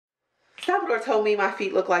Salvador told me my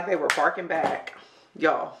feet look like they were barking back.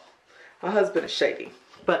 Y'all, my husband is shady.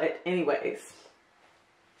 But anyways,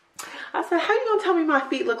 I said, how you gonna tell me my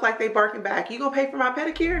feet look like they barking back? You gonna pay for my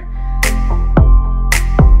pedicure?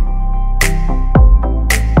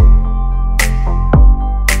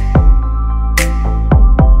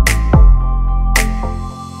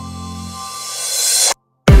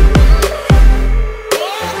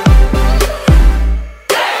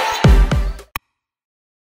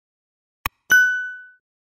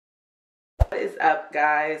 What is up,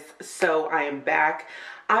 guys? So I am back.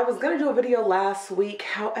 I was gonna do a video last week,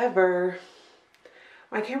 however,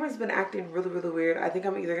 my camera's been acting really weird. I think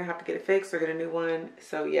I'm either gonna have to get it fixed or get a new one.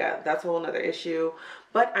 So yeah, that's a whole nother issue.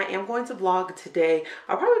 But I am going to vlog today.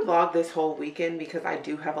 I'll probably vlog this whole weekend because I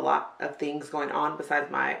do have a lot of things going on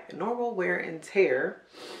besides my normal wear and tear.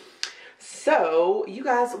 So you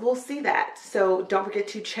guys will see that. So don't forget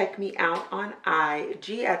to check me out on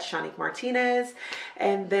IG at Shanique Martinez,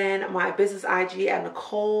 and then my business IG at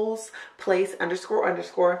Nicole's Place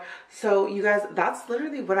 __. So you guys, that's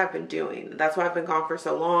literally what I've been doing. That's why I've been gone for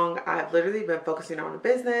so long. I've literally been focusing on the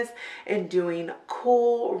business and doing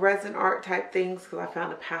cool resin art type things because I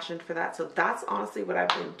found a passion for that. So that's honestly what I've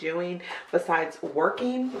been doing besides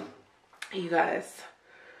working. You guys,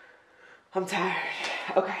 I'm tired.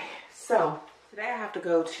 Okay. So today I have to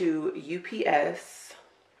go to UPS.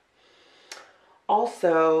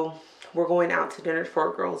 Also, we're going out to dinner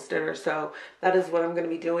for a girls' dinner. So that is what I'm going to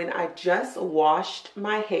be doing. I just washed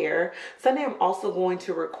my hair. Sunday I'm also going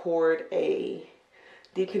to record a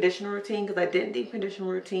deep condition routine because I didn't deep condition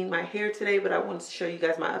routine my hair today, but I wanted to show you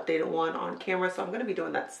guys my updated one on camera. So I'm going to be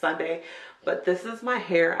doing that Sunday. But this is my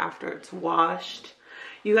hair after it's washed.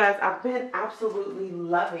 You guys, I've been absolutely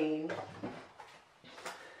loving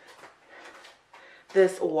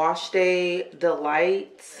this Wash Day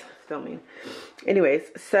Delight filming. Anyways,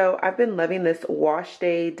 so I've been loving this Wash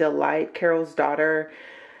Day Delight Carol's Daughter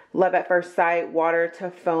Love at First Sight Water to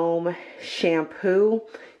Foam shampoo.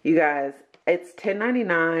 You guys, it's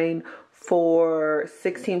 $10.99 for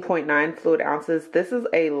 16.9 fluid ounces. This is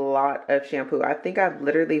a lot of shampoo. I think I've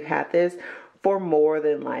literally had this for more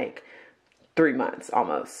than like 3 months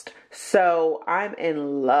almost. So I'm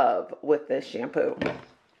in love with this shampoo.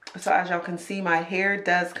 So as y'all can see, my hair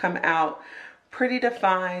does come out pretty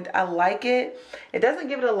defined. I like it. It doesn't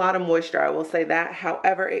give it a lot of moisture, I will say that.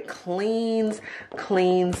 However, it cleans,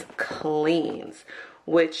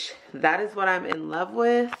 which that is what I'm in love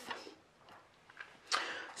with.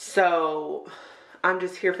 So I'm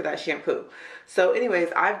just here for that shampoo. So anyways,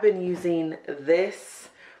 I've been using this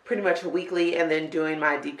pretty much weekly and then doing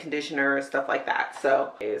my deep conditioner, stuff like that.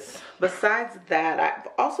 So besides that, I've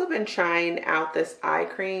also been trying out this eye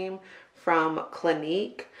cream from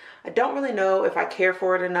Clinique. I don't really know if I care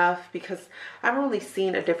for it enough because I haven't really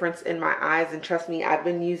seen a difference in my eyes, and trust me, I've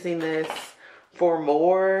been using this for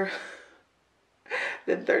more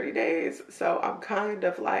than 30 days. So I'm kind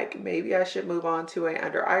of like, maybe I should move on to an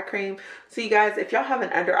under eye cream. So you guys, if y'all have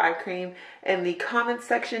an under eye cream in the comment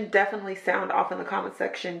section, definitely sound off in the comment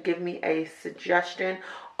section. Give me a suggestion.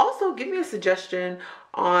 Also, give me a suggestion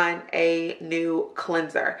on a new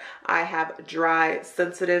cleanser. I have dry,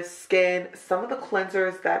 sensitive skin. Some of the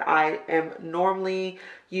cleansers that I am normally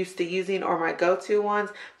used to using or my go-to ones,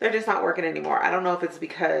 they're just not working anymore. I don't know if it's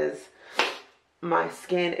because my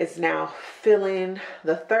skin is now feeling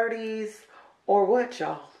the 30s or what,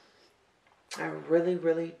 y'all. I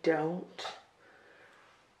really don't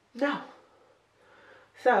know.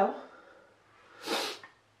 So,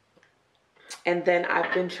 and then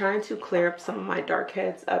I've been trying to clear up some of my dark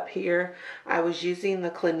heads up here. I was using the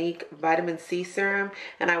Clinique vitamin C serum,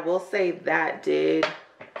 and I will say that did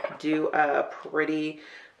do a pretty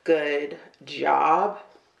good job.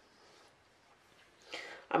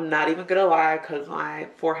 I'm not even gonna lie, because my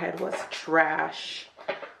forehead was trash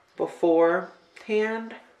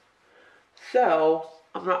beforehand. So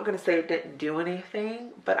I'm not gonna say it didn't do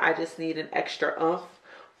anything, but I just need an extra oomph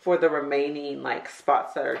for the remaining like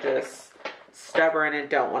spots that are just stubborn and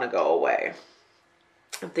don't want to go away.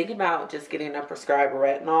 I'm thinking about just getting a prescribed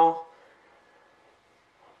retinol,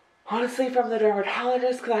 honestly, from the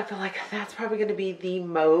dermatologist, because I feel like that's probably going to be the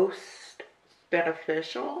most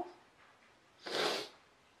beneficial.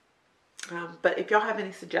 But if y'all have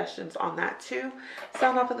any suggestions on that too,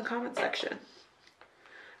 sound off in the comment section.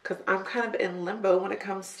 Because I'm kind of in limbo when it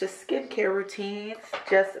comes to skincare routines,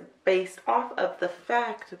 just based off of the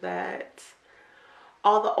fact that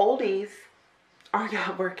all the oldies are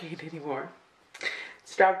not working anymore.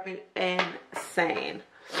 It's driving me insane.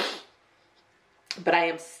 But I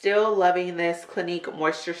am still loving this Clinique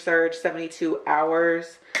Moisture Surge 72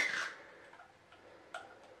 hours.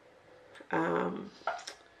 what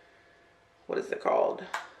is it called?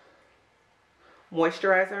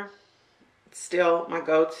 Moisturizer. It's still my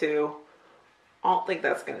go-to. I don't think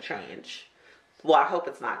that's going to change. Well, I hope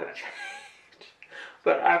it's not going to change.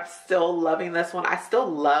 But I'm still loving this one. I still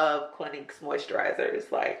love Clinique's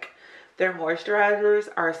moisturizers. Like, their moisturizers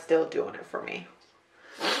are still doing it for me.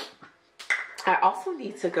 I also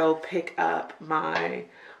need to go pick up my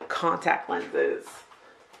contact lenses.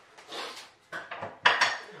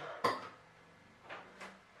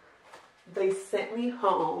 They sent me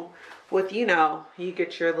home with, you know, you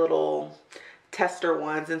get your little tester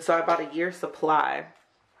ones. And so I bought a year's supply.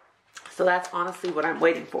 So that's honestly what I'm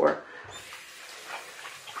waiting for.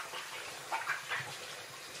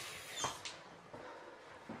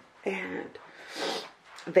 And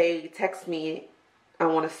they text me, I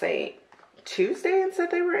want to say Tuesday, and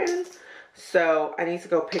said they were in. So I need to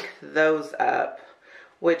go pick those up,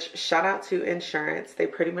 which shout out to insurance. They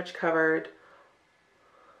pretty much covered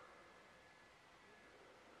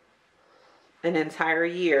an entire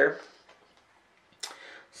year.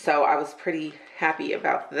 So I was pretty happy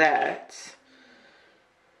about that.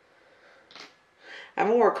 I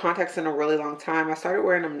haven't worn contacts in a really long time. I started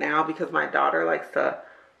wearing them now because my daughter likes to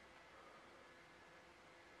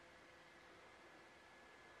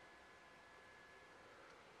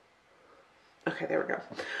okay, there we go.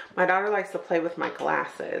 My daughter likes to play with my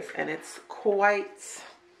glasses, and it's quite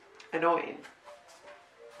annoying.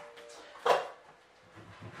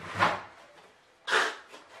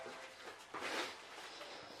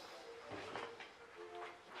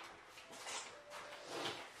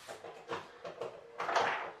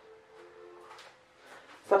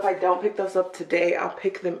 So if I don't pick those up today, I'll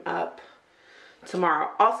pick them up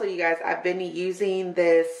tomorrow. Also, you guys, I've been using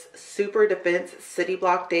this Super Defense City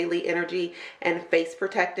Block Daily Energy and Face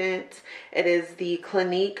Protectant. It is the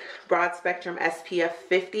Clinique Broad Spectrum SPF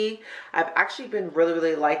 50. I've actually been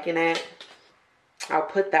really liking it. I'll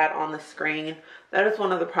put that on the screen. That is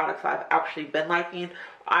one of the products I've actually been liking.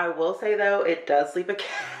 I will say though, it does leave a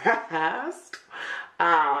cast.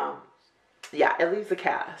 Yeah, it leaves a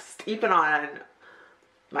cast. Even on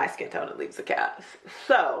my skin tone, it leaves a cast.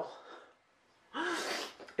 So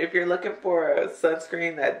if you're looking for a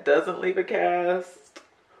sunscreen that doesn't leave a cast,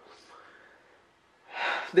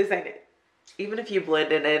 this ain't it. Even if you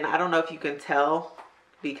blend it in, I don't know if you can tell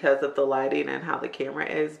because of the lighting and how the camera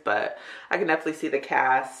is, but I can definitely see the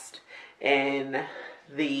cast in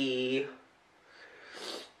the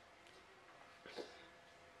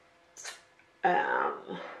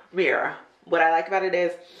mirror. What I like about it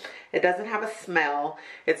is it doesn't have a smell.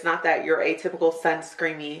 It's not that your atypical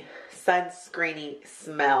sunscreeny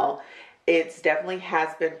smell. It definitely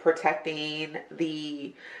has been protecting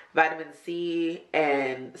the vitamin C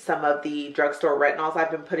and some of the drugstore retinols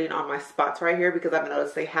I've been putting on my spots right here, because I've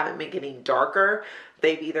noticed they haven't been getting darker.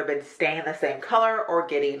 They've either been staying the same color or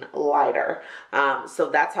getting lighter. So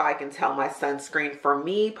that's how I can tell my sunscreen for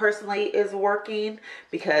me personally is working,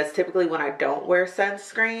 because typically when I don't wear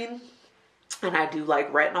sunscreen and I do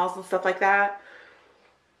like retinols and stuff like that,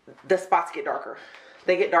 the spots get darker.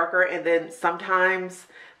 They get darker, and then sometimes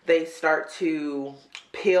they start to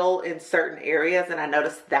peel in certain areas, and I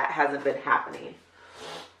noticed that hasn't been happening.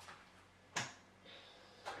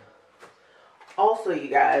 Also, you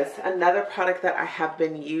guys, another product that I have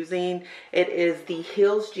been using, it is the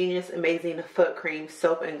Heels Genius Amazing Foot Cream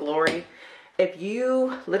Soap and Glory. If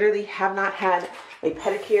you literally have not had a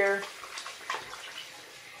pedicure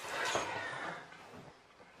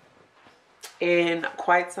in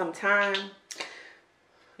quite some time,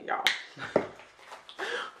 y'all,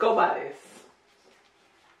 go buy this.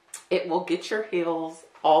 It will get your heels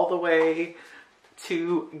all the way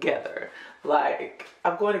together. Like,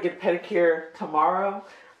 I'm going to get a pedicure tomorrow,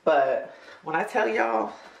 but when I tell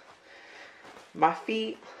y'all, my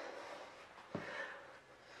feet,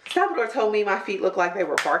 Salvador told me my feet look like they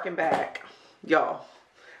were barking back. Y'all,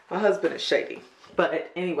 my husband is shady.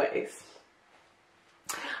 But anyways,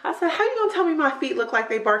 I said, how you gonna tell me my feet look like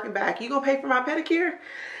they barking back? You gonna pay for my pedicure?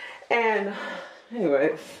 And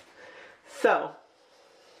anyways, so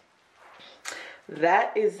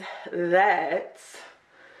that is that.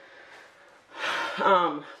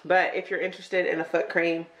 But if you're interested in a foot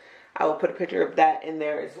cream, I will put a picture of that in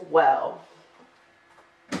there as well.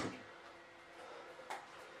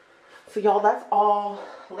 So y'all, that's all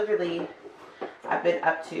literally I've been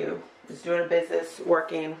up to. Just doing a business,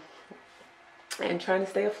 working, and trying to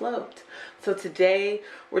stay afloat. So today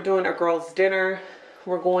we're doing a girls' dinner.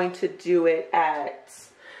 We're going to do it at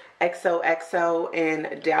XOXO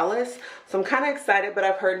in Dallas. So I'm kind of excited, but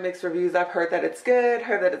I've heard mixed reviews. I've heard that it's good,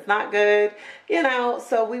 heard that it's not good, you know,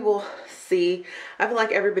 so we will see. I feel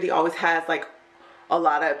like everybody always has like a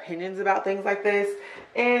lot of opinions about things like this.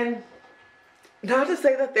 And not to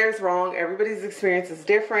say that there's wrong. Everybody's experience is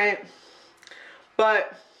different,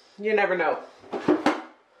 but you never know.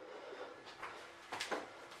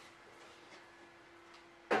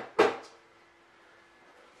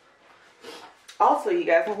 Also, you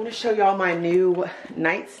guys, I want to show y'all my new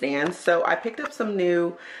nightstands. So I picked up some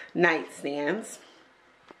new nightstands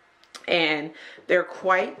and they're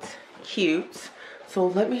quite cute. So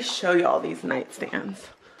let me show y'all these nightstands.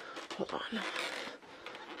 Hold on.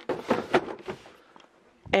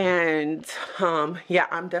 And yeah,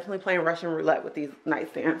 I'm definitely playing Russian roulette with these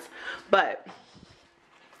nightstands, but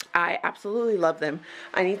I absolutely love them.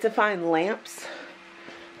 I need to find lamps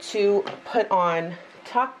to put on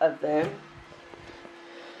top of them.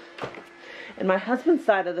 And my husband's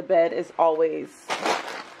side of the bed is always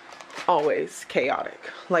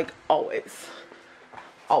chaotic. Like always.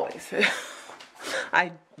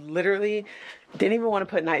 I literally didn't even want to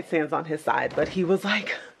put nightstands on his side, but he was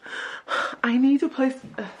like, I need to place,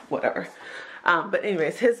 whatever. But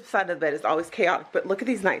anyways, his side of the bed is always chaotic. But look at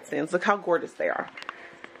these nightstands. Look how gorgeous they are.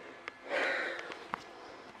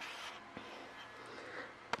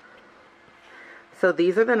 So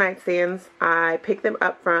these are the nightstands. I picked them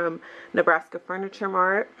up from Nebraska Furniture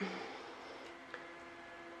Mart.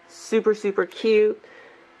 Super, super cute.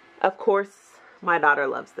 Of course, my daughter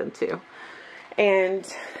loves them too. And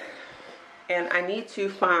I need to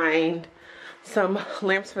find some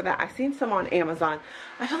lamps for that. I've seen some on Amazon.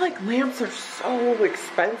 I feel like lamps are so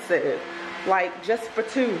expensive. Like just for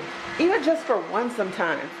two, even just for one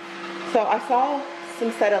sometimes. So I saw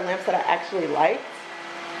some set of lamps that I actually liked.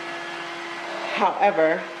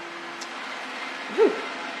 However,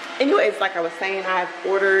 anyways, like I was saying, I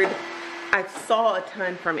saw a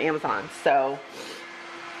ton from Amazon, so,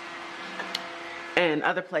 and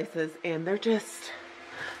other places, and they're just,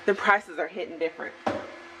 the prices are hitting different.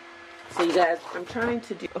 So you guys, I'm trying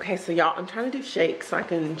to do, okay, so y'all, I'm trying to do shakes so I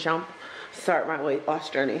can start my weight loss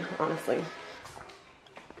journey, honestly.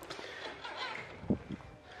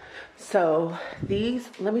 So these,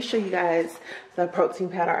 let me show you guys the protein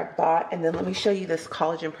powder I bought, and then let me show you this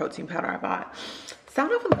collagen protein powder I bought.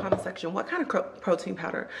 Sound off in the comment section, what kind of protein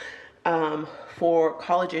powder for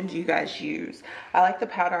collagen do you guys use? I like the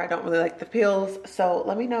powder, I don't really like the pills, so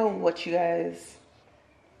let me know what you guys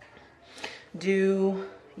do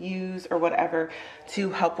use or whatever to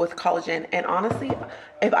help with collagen. And honestly,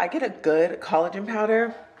 if I get a good collagen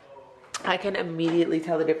powder, I can immediately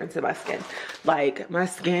tell the difference in my skin. Like my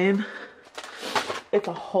skin, it's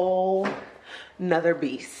a whole nother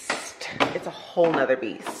beast. It's a whole nother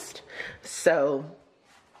beast. So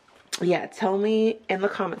yeah, tell me in the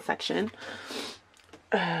comment section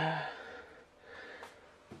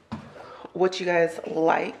what you guys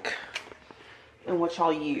like and what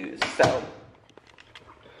y'all use. So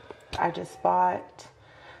I just bought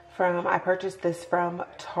I purchased this from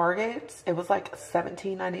Target. It was like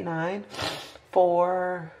 $17.99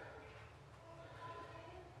 for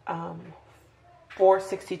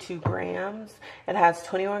 462 grams. It has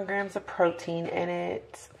 21 grams of protein in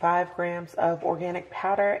it, 5 grams of organic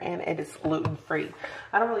powder, and it is gluten-free.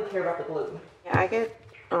 I don't really care about the gluten. Yeah, I could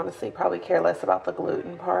honestly probably care less about the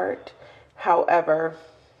gluten part. However,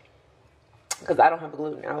 because I don't have a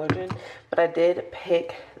gluten allergen, but I did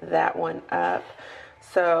pick that one up.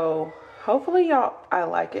 So hopefully y'all, I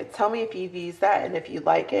like it. Tell me if you've used that and if you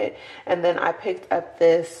like it. And then I picked up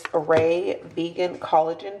this Ray Vegan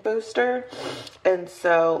Collagen Booster. And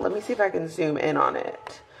so let me see if I can zoom in on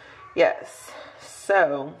it. Yes.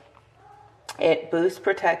 So it boosts,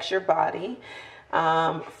 protects your body.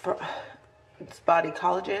 It's body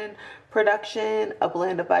collagen production, a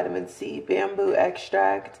blend of vitamin C, bamboo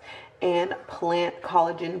extract, and plant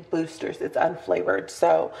collagen boosters. It's unflavored.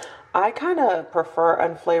 So I kind of prefer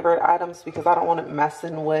unflavored items because I don't want it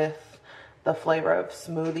messing with the flavor of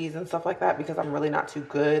smoothies and stuff like that, because I'm really not too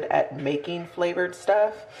good at making flavored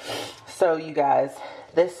stuff. So you guys,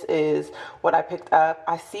 this is what I picked up.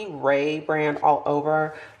 I see Ray brand all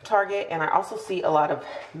over Target, and I also see a lot of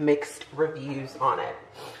mixed reviews on it.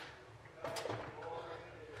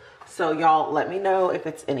 So y'all let me know if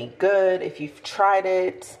it's any good, if you've tried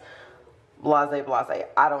it, blase, blase,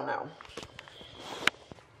 I don't know.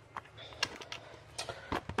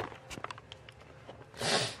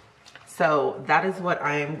 So that is what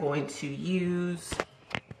I am going to use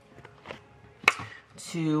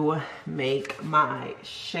to make my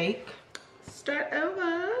shake. Start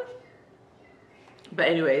over. But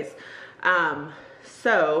anyways,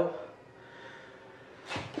 So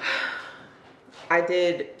I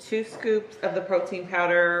did 2 scoops of the protein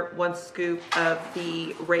powder, 1 scoop of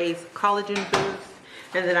the Ray's collagen boost,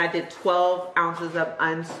 and then I did 12 ounces of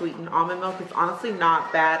unsweetened almond milk. It's honestly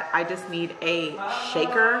not bad. I just need a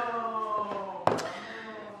shaker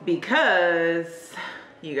because,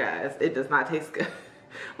 you guys, it does not taste good.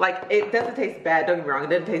 Like, it doesn't taste bad, don't get me wrong, it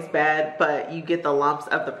doesn't taste bad, but you get the lumps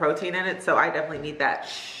of the protein in it, so I definitely need that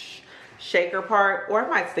shaker part, or I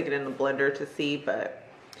might stick it in the blender to see, but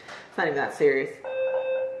it's not even that serious.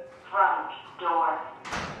 Front door.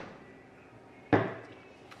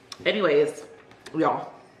 Anyways,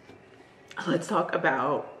 y'all, let's talk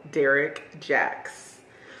about Derrick Jaxn.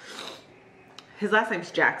 His last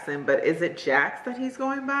name's Jackson, but is it Jax that he's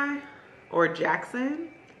going by? Or Jackson?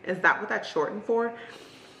 Is that what that's shortened for?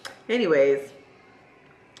 Anyways,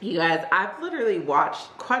 you guys, I've literally watched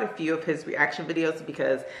quite a few of his reaction videos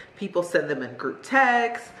because people send them in group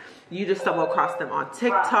texts. You just stumble across them on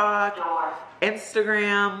TikTok,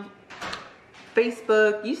 Instagram,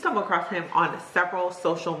 Facebook. You stumble across him on several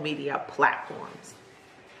social media platforms.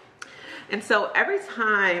 And so every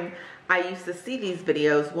time I used to see these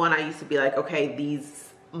videos, one, I used to be like, okay,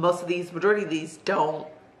 majority of these don't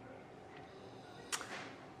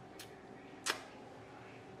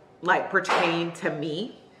like pertain to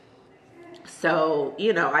me. So,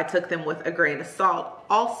 you know, I took them with a grain of salt.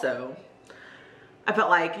 Also, I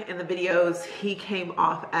felt like in the videos, he came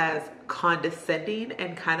off as condescending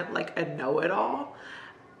and kind of like a know-it-all.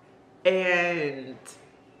 And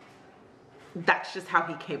that's just how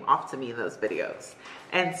he came off to me in those videos.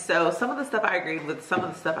 And so some of the stuff I agreed with, some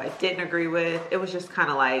of the stuff I didn't agree with. It was just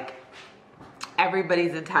kind of like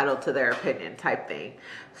everybody's entitled to their opinion type thing.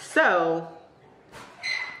 So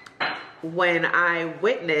when I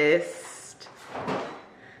witnessed,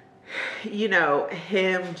 you know,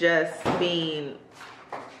 him just being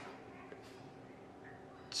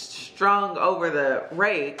strung over the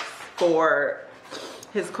rakes for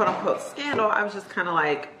his quote-unquote scandal, I was just kind of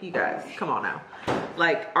like, you guys, come on now.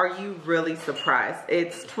 Like, are you really surprised?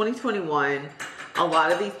 It's 2021. A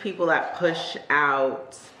lot of these people that push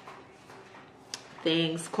out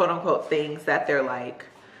things, quote-unquote things that they're like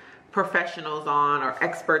professionals on or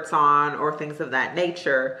experts on or things of that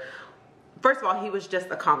nature. First of all, he was just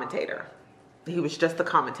a commentator. He was just a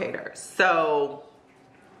commentator. So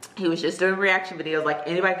he was just doing reaction videos like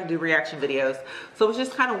anybody can do reaction videos. So it was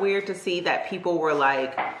just kind of weird to see that people were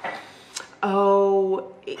like,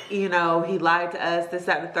 oh, you know, he lied to us, this,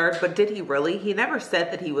 that, and the third. But did he really? He never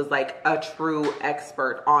said that he was like a true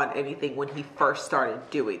expert on anything when he first started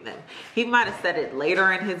doing them. He might have said it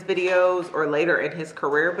later in his videos or later in his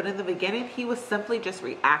career, but in the beginning, he was simply just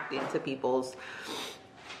reacting to videos.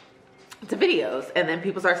 And then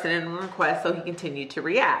people started sending him requests, so he continued to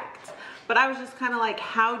react. But I was just kind of like,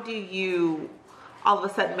 how do you all of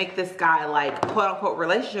a sudden make this guy like quote unquote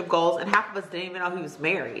relationship goals, and half of us didn't even know he was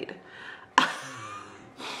married.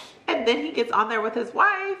 And then he gets on there with his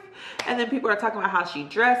wife, and then people are talking about how she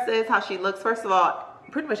dresses, how she looks. First of all,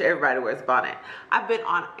 pretty much everybody wears a bonnet. I've been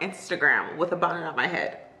on Instagram with a bonnet on my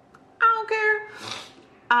head. I don't care.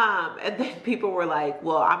 And then people were like,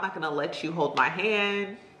 well, I'm not gonna let you hold my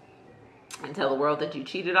hand and tell the world that you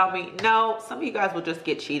cheated on me. No, some of you guys will just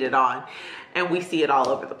get cheated on, and we see it all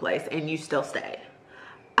over the place, and you still stay.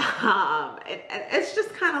 And it's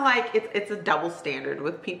just kind of like, it's a double standard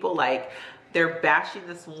with people. Like, they're bashing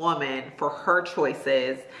this woman for her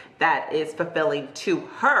choices that is fulfilling to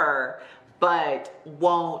her, but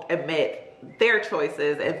won't admit their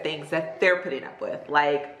choices and things that they're putting up with.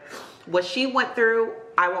 Like, what she went through,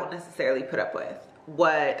 I won't necessarily put up with.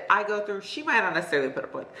 What I go through, she might not necessarily put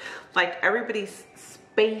up with. Like, everybody's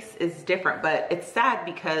space is different, but it's sad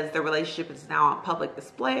because the relationship is now on public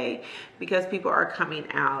display because people are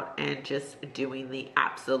coming out and just doing the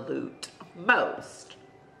absolute most.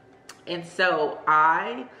 And so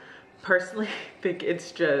I personally think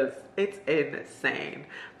it's insane.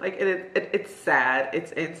 Like, it's sad,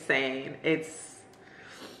 it's insane, it's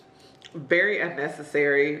very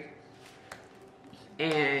unnecessary,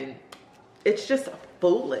 and it's just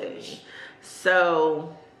foolish.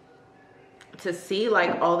 So to see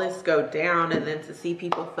like all this go down, and then to see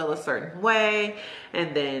people feel a certain way,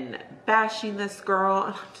 and then bashing this girl,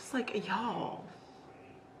 and I'm just like, y'all,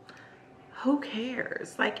 who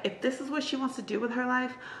cares? Like, if this is what she wants to do with her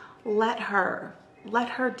life, let her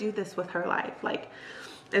do this with her life. Like,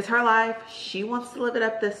 it's her life. She wants to live it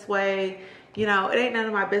up this way. You know, it ain't none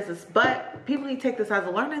of my business. But people need to take this as a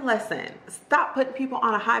learning lesson. Stop putting people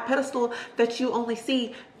on a high pedestal that you only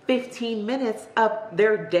see 15 minutes of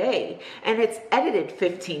their day, and it's edited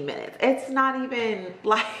 15 minutes. It's not even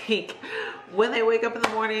like when they wake up in the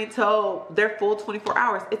morning till their full 24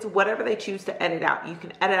 hours. It's whatever they choose to edit out. You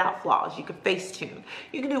can edit out flaws. You can Facetune.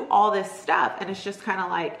 You can do all this stuff. And it's just kind of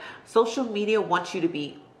like social media wants you to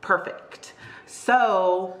be perfect.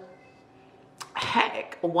 So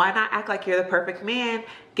heck, why not act like you're the perfect man?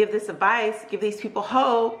 Give this advice, give these people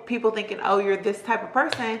hope. People thinking, oh, you're this type of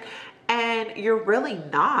person, and you're really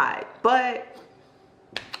not. But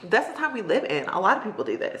that's the time we live in. A lot of people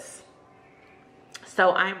do this.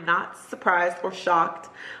 So I'm not surprised or shocked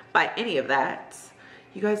by any of that.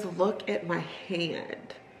 You guys, look at my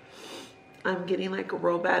hand. I'm getting like a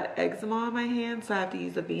real bad eczema on my hand, so I have to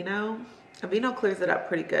use Aveeno. Aveeno clears it up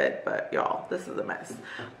pretty good, but y'all, this is a mess.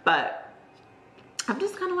 But I'm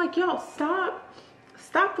just kind of like, y'all, stop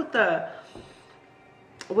with the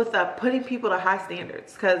putting people to high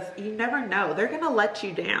standards, because you never know. They're gonna let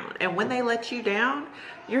you down, and when they let you down,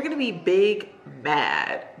 you're gonna be big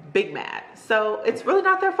mad. So it's really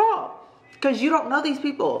not their fault, because you don't know these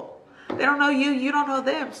people. They don't know you, you don't know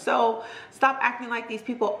them. So stop acting like these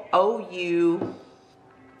people owe you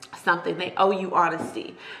something. They owe you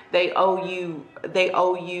honesty. They owe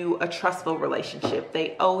you a trustful relationship.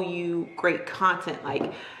 They owe you great content.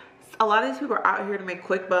 Like, a lot of these people are out here to make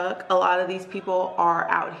quick buck. A lot of these people are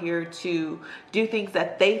out here to do things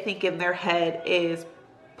that they think in their head is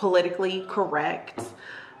politically correct.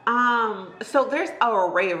 So there's an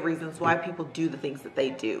array of reasons why people do the things that they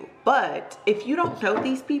do. But if you don't know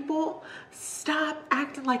these people, stop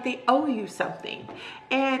acting like they owe you something.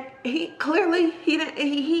 And he clearly, he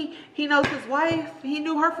knows his wife. He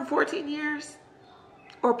knew her for 14 years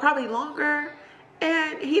or probably longer.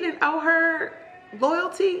 And he didn't owe her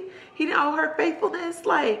loyalty. He didn't owe her faithfulness.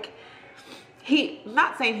 Like, I'm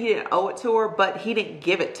not saying he didn't owe it to her, but he didn't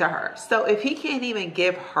give it to her. So if he can't even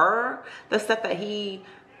give her the stuff that he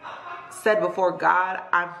said before God,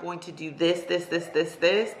 I'm going to do this,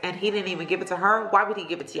 and he didn't even give it to her, why would he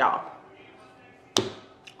give it to y'all?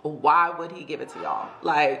 Why would he give it to y'all?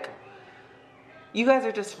 Like, you guys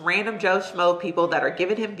are just random Joe Schmo people that are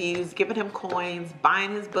giving him views, giving him coins,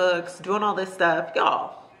 buying his books, doing all this stuff.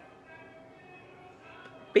 Y'all,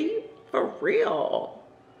 be for real.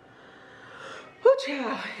 Whoo,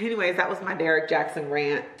 child. Anyways, that was my Derrick Jaxn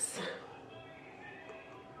rant.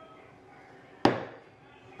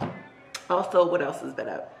 Also, what else has been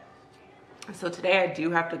up? So today I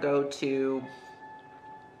do have to go to,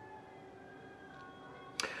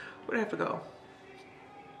 where do I have to go?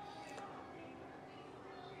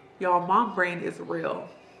 Y'all, mom brain is real.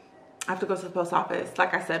 I have to go to the post office.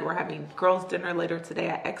 Like I said, we're having girls' dinner later today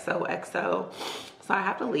at XOXO. So I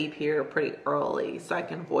have to leave here pretty early so I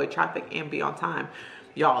can avoid traffic and be on time.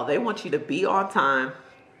 Y'all, they want you to be on time.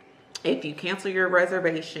 If you cancel your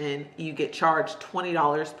reservation, you get charged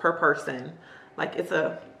 $20 per person. Like, it's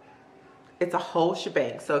a whole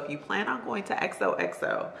shebang. So if you plan on going to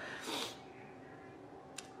XOXO,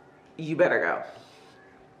 you better go.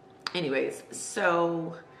 Anyways,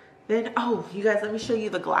 so then, oh, you guys, let me show you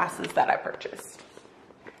the glasses that I purchased.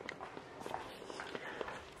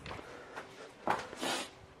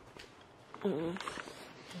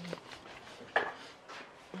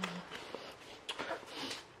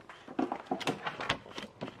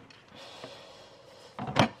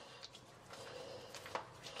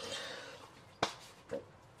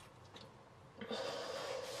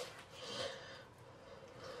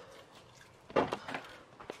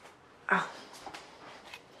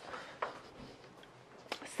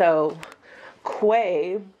 So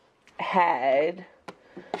Quay had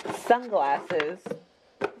sunglasses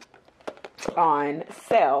on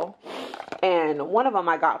sale, and one of them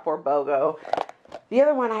I got for BOGO. The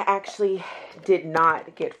other one I actually did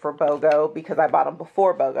not get for BOGO because I bought them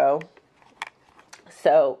before BOGO.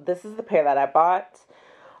 So this is the pair that I bought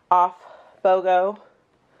off BOGO.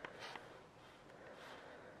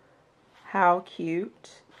 How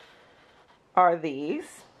cute are these?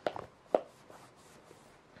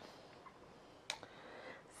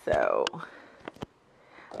 So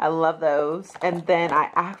I love those. And then I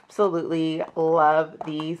absolutely love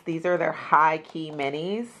these. These are their high key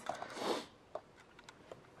minis.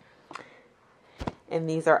 And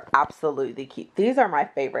these are absolutely cute. These are my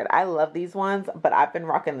favorite. I love these ones, but I've been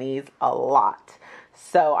rocking these a lot.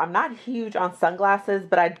 So I'm not huge on sunglasses,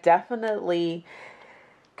 but I definitely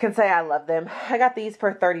can say I love them. I got these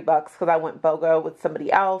for 30 bucks because I went BOGO with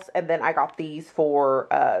somebody else. And then I got these for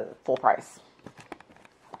full price.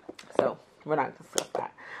 So we're not going to discuss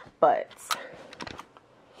that. But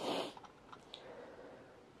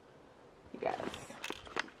you guys,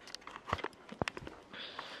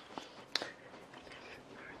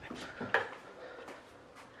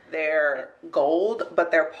 they're gold, but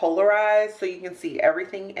they're polarized, so you can see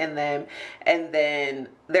everything in them, and then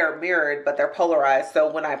they're mirrored, but they're polarized,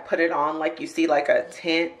 so when I put it on, like, you see like a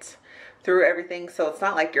tint through everything, so it's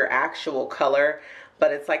not like your actual color,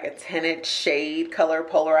 but it's like a tinted shade color,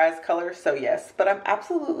 polarized color. So yes, but I'm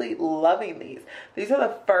absolutely loving these. These are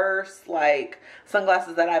the first like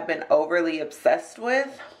sunglasses that I've been overly obsessed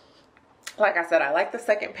with. Like I said, I like the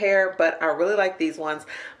second pair, but I really like these ones.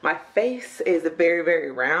 My face is very, very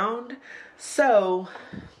round, so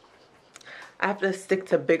I have to stick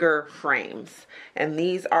to bigger frames. And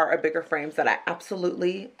these are a bigger frames that I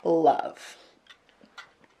absolutely love.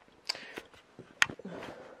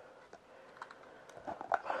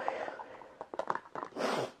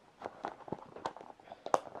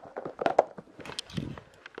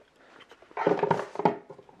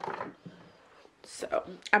 So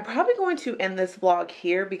I'm probably going to end this vlog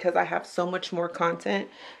here because I have so much more content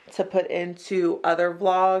to put into other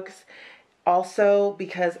vlogs. Also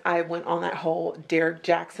because I went on that whole Derrick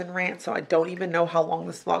Jaxn rant, so I don't even know how long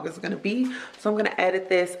this vlog is going to be. So I'm going to edit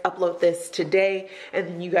this, upload this today, and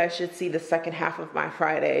then you guys should see the second half of my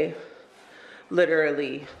Friday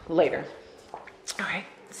literally later. All right,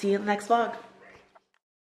 see you in the next vlog.